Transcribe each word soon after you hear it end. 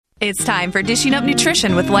It's time for Dishing Up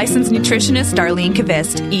Nutrition with licensed nutritionist Darlene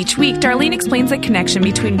Kvist. Each week, Darlene explains the connection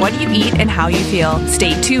between what you eat and how you feel.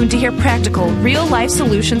 Stay tuned to hear practical, real-life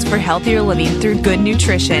solutions for healthier living through good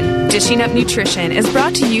nutrition. Dishing Up Nutrition is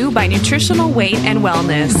brought to you by Nutritional Weight and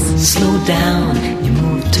Wellness. Slow down, you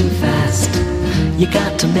move too fast. You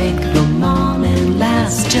got to make the morning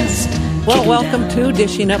last. Well, welcome to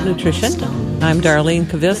Dishing Up Nutrition. I'm Darlene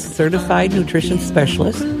Kvist, certified nutrition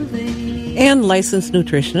specialist and licensed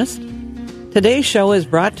nutritionist. Today's show is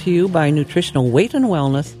brought to you by Nutritional Weight and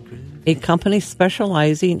Wellness, a company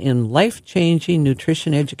specializing in life-changing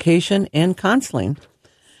nutrition education and counseling.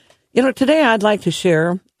 You know, today I'd like to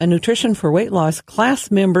share a Nutrition for Weight Loss class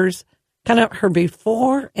members, kind of her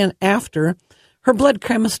before and after, her blood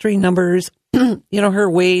chemistry numbers, her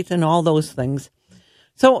weight and all those things.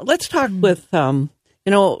 So let's talk with, her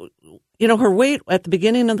weight at the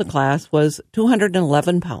beginning of the class was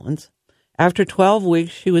 211 pounds. After 12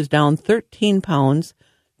 weeks, she was down 13 pounds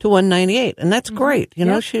to 198. And that's great. You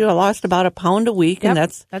know, she lost about a pound a week. Yep.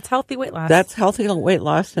 And that's healthy weight loss. That's healthy weight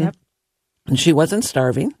loss. And, and she wasn't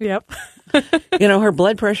starving. Yep. Her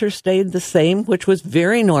blood pressure stayed the same, which was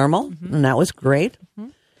very normal. And that was great.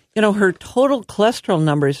 Her total cholesterol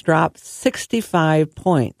numbers dropped 65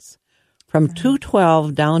 points from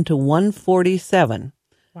 212 down to 147.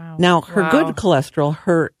 Wow. Now, her good cholesterol,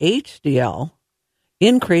 her HDL,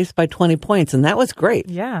 increased by 20 points, and that was great.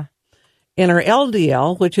 Yeah. And her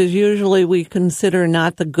LDL, which is usually we consider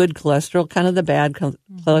not the good cholesterol, kind of the bad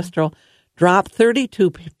cholesterol, dropped 32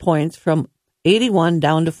 points from 81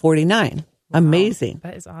 down to 49. Wow. Amazing.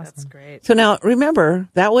 That is awesome. That's great. So now, remember,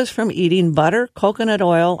 that was from eating butter, coconut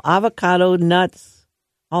oil, avocado, nuts,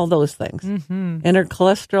 all those things. And her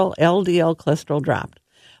cholesterol, LDL cholesterol dropped.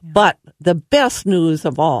 Yeah. But the best news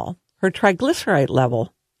of all, her triglyceride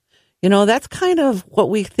level, that's kind of what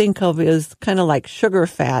we think of as kind of like sugar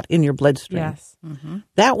fat in your bloodstream. Yes.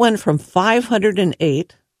 That went from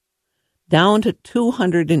 508 down to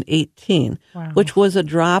 218, which was a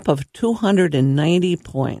drop of 290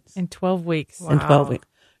 points. In 12 weeks. In 12 weeks.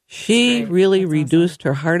 She really reduced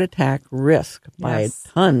her heart attack risk by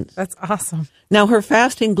tons. That's awesome. Now, her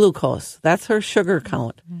fasting glucose, that's her sugar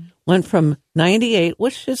count, went from 98,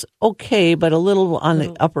 which is okay, but a little on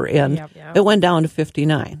the upper end. Yep. It went down to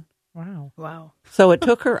 59. Wow. So it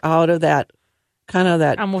took her out of that kind of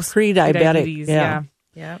that almost pre-diabetic.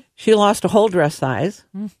 Yeah. She lost a whole dress size.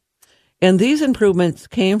 And these improvements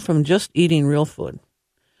came from just eating real food.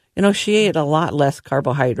 She ate a lot less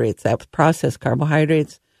carbohydrates, that processed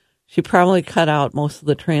carbohydrates. She probably cut out most of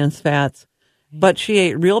the trans fats, but she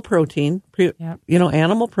ate real protein,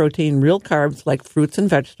 animal protein, real carbs like fruits and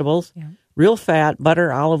vegetables, real fat,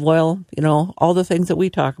 butter, olive oil, all the things that we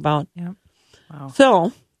talk about. Yep. Wow.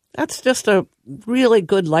 So that's just a really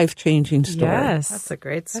good life-changing story. Yes. That's a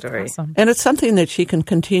great story. That's awesome. And it's something that she can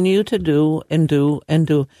continue to do and do and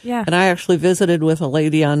do. Yeah. And I actually visited with a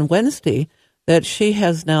lady on Wednesday that she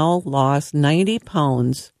has now lost 90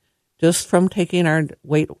 pounds just from taking our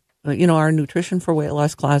our nutrition for weight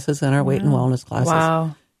loss classes and our weight and wellness classes.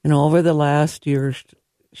 Wow. Over the last year,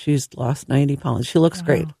 she's lost 90 pounds. She looks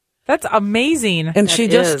great. That's amazing. And she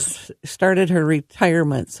just started her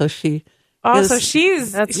retirement. So she she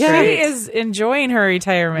is enjoying her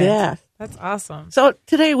retirement. Yeah. That's awesome. So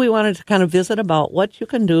today we wanted to kind of visit about what you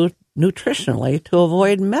can do nutritionally to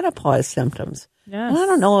avoid menopause symptoms. Yes. And I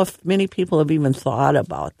don't know if many people have even thought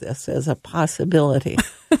about this as a possibility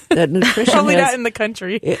that nutrition Probably has not in the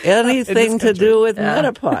country. anything to do with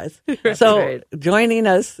menopause. So joining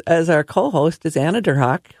us as our co-host is Anna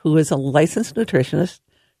Derhak, who is a licensed nutritionist.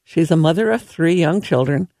 She's a mother of 3 young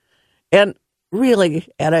children. And really,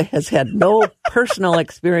 Anna has had no personal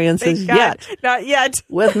experiences yet. Not yet.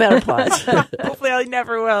 With menopause. Hopefully I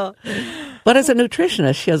never will. But as a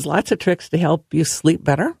nutritionist, she has lots of tricks to help you sleep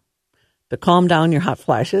better, to calm down your hot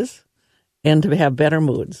flashes, and to have better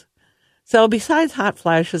moods. So besides hot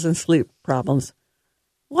flashes and sleep problems,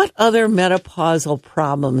 what other menopausal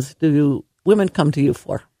problems do women come to you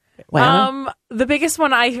for? The biggest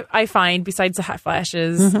one I find, besides the hot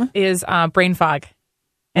flashes, is brain fog.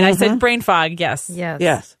 And I said brain fog, yes.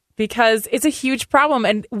 Because it's a huge problem,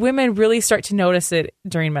 and women really start to notice it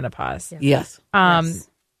during menopause. Yes.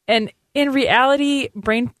 And in reality,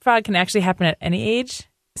 brain fog can actually happen at any age.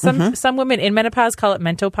 Some women in menopause call it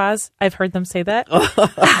mentopause. I've heard them say that.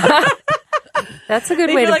 That's a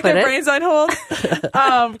good way to put it. They feel like their brain's on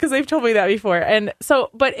hold because they've told me that before. And so,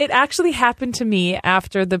 but it actually happened to me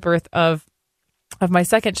after the birth of my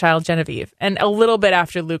second child, Genevieve, and a little bit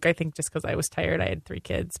after Luke, I think just because I was tired. I had 3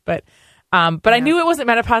 kids. But But I knew it wasn't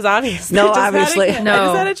menopause, obviously. No, obviously. I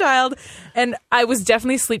just had a child, and I was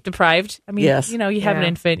definitely sleep deprived. I mean, yes. You have an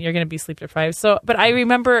infant, you're going to be sleep deprived. So, but I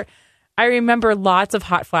remember lots of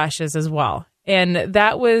hot flashes as well. And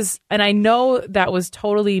I know that was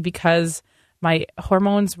totally because my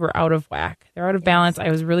hormones were out of whack. They're out of balance.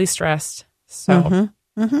 I was really stressed. So,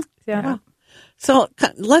 yeah. So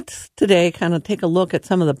let's today kind of take a look at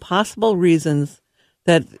some of the possible reasons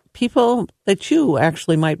that people that you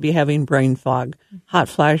actually might be having brain fog, hot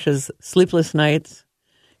flashes, sleepless nights.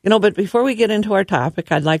 But before we get into our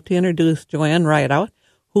topic, I'd like to introduce JoAnn Ridout,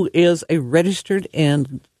 who is a registered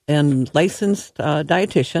and licensed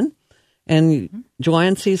dietitian. And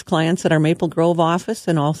JoAnn sees clients at our Maple Grove office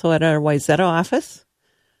and also at our Wayzata office.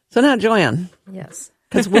 So now, JoAnn. Yes.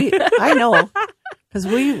 Because we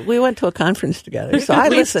went to a conference together, so I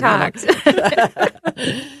listened.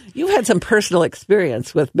 You've had some personal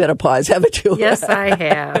experience with menopause, haven't you? Yes, I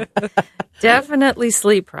have. Definitely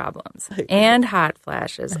sleep problems and hot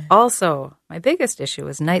flashes. Also, my biggest issue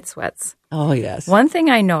is night sweats. Oh, yes. One thing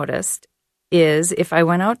I noticed is if I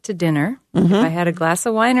went out to dinner, if I had a glass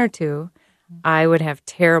of wine or two, I would have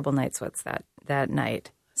terrible night sweats that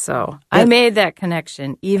night. So I made that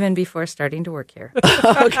connection even before starting to work here.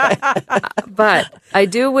 Okay. But I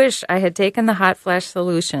do wish I had taken the hot flash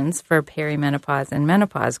solutions for perimenopause and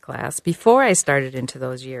menopause class before I started into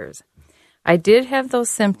those years. I did have those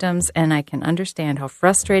symptoms, and I can understand how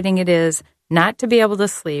frustrating it is not to be able to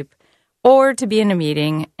sleep or to be in a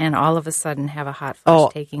meeting and all of a sudden have a hot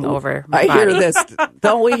flash taking over my body. I hear this.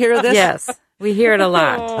 Don't we hear this? Yes, we hear it a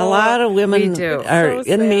lot. A lot of women are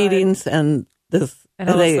in meetings and this. And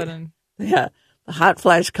all of a sudden. Yeah, the hot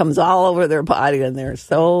flash comes all over their body, and they're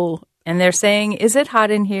so... And they're saying, is it hot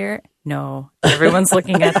in here? No. Everyone's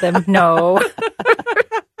looking at them. No.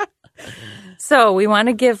 So we want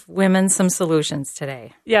to give women some solutions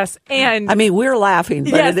today. Yes, and... I mean, we're laughing,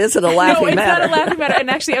 but it isn't a laughing matter. No, it's not a laughing matter. And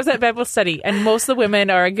actually, I was at Bible study, and most of the women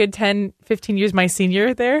are a good 10, 15 years my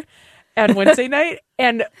senior there on Wednesday night.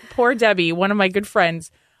 And poor Debbie, one of my good friends...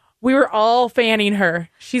 We were all fanning her.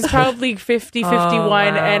 She's probably 50,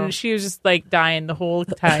 51, and she was just like dying the whole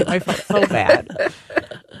time. I felt so bad.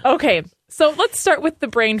 Okay, so let's start with the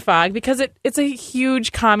brain fog because it's a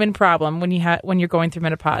huge common problem when you're going through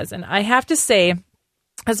menopause. And I have to say,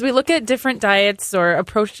 as we look at different diets or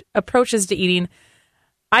approaches to eating,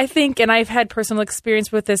 I think, and I've had personal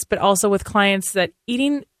experience with this, but also with clients, that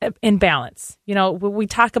eating in balance. We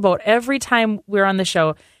talk about every time we're on the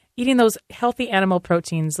show, eating those healthy animal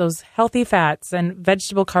proteins, those healthy fats, and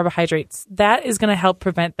vegetable carbohydrates, that is going to help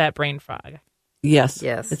prevent that brain fog. Yes.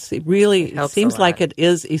 It really seems like it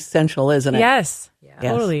is essential, isn't it? Yes.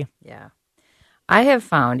 Totally. Yeah. I have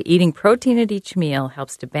found eating protein at each meal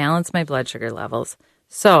helps to balance my blood sugar levels.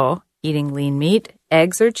 So, eating lean meat,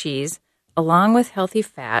 eggs, or cheese, along with healthy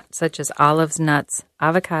fat, such as olives, nuts,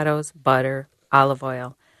 avocados, butter, olive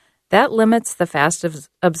oil, that limits the fast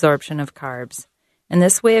absorption of carbs. And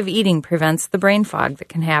this way of eating prevents the brain fog that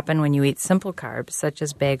can happen when you eat simple carbs, such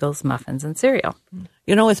as bagels, muffins, and cereal.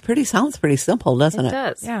 It sounds pretty simple, doesn't it? It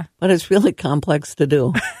does. Yeah. But it's really complex to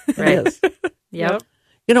do. Right. It is. Yep.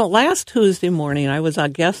 Last Tuesday morning, I was a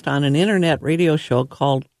guest on an internet radio show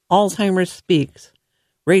called Alzheimer's Speaks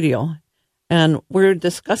Radio, and we're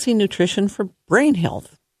discussing nutrition for brain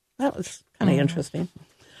health. That was kind of interesting.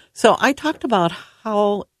 So I talked about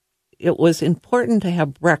how it was important to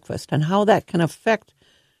have breakfast and how that can affect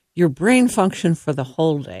your brain function for the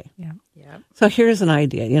whole day. Yeah. So here's an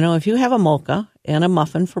idea. If you have a mocha and a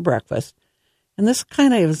muffin for breakfast, and this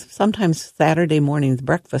kind of is sometimes Saturday morning's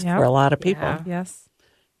breakfast for a lot of people. Yeah. Yes.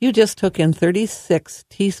 You just took in 36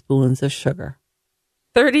 teaspoons of sugar.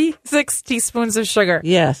 36 teaspoons of sugar.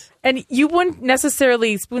 Yes. And you wouldn't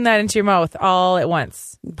necessarily spoon that into your mouth all at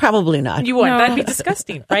once. Probably not. You wouldn't. No. That'd be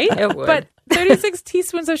disgusting, right? It would. But 36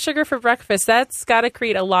 teaspoons of sugar for breakfast, that's got to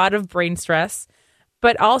create a lot of brain stress.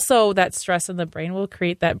 But also that stress in the brain will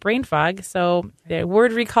create that brain fog. So the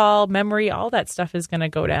word recall, memory, all that stuff is going to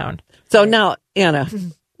go down. So now, Anna,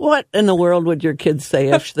 what in the world would your kids say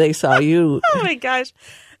if they saw you? Oh, my gosh.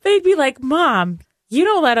 They'd be like, Mom, you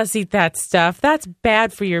don't let us eat that stuff. That's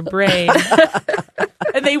bad for your brain.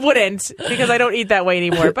 And they wouldn't, because I don't eat that way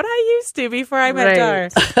anymore. But I used to before I met Dar.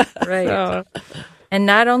 Right. So. And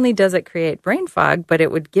not only does it create brain fog, but it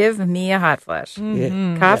would give me a hot flash.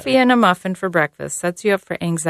 Mm-hmm. Coffee and a muffin for breakfast sets you up for anxiety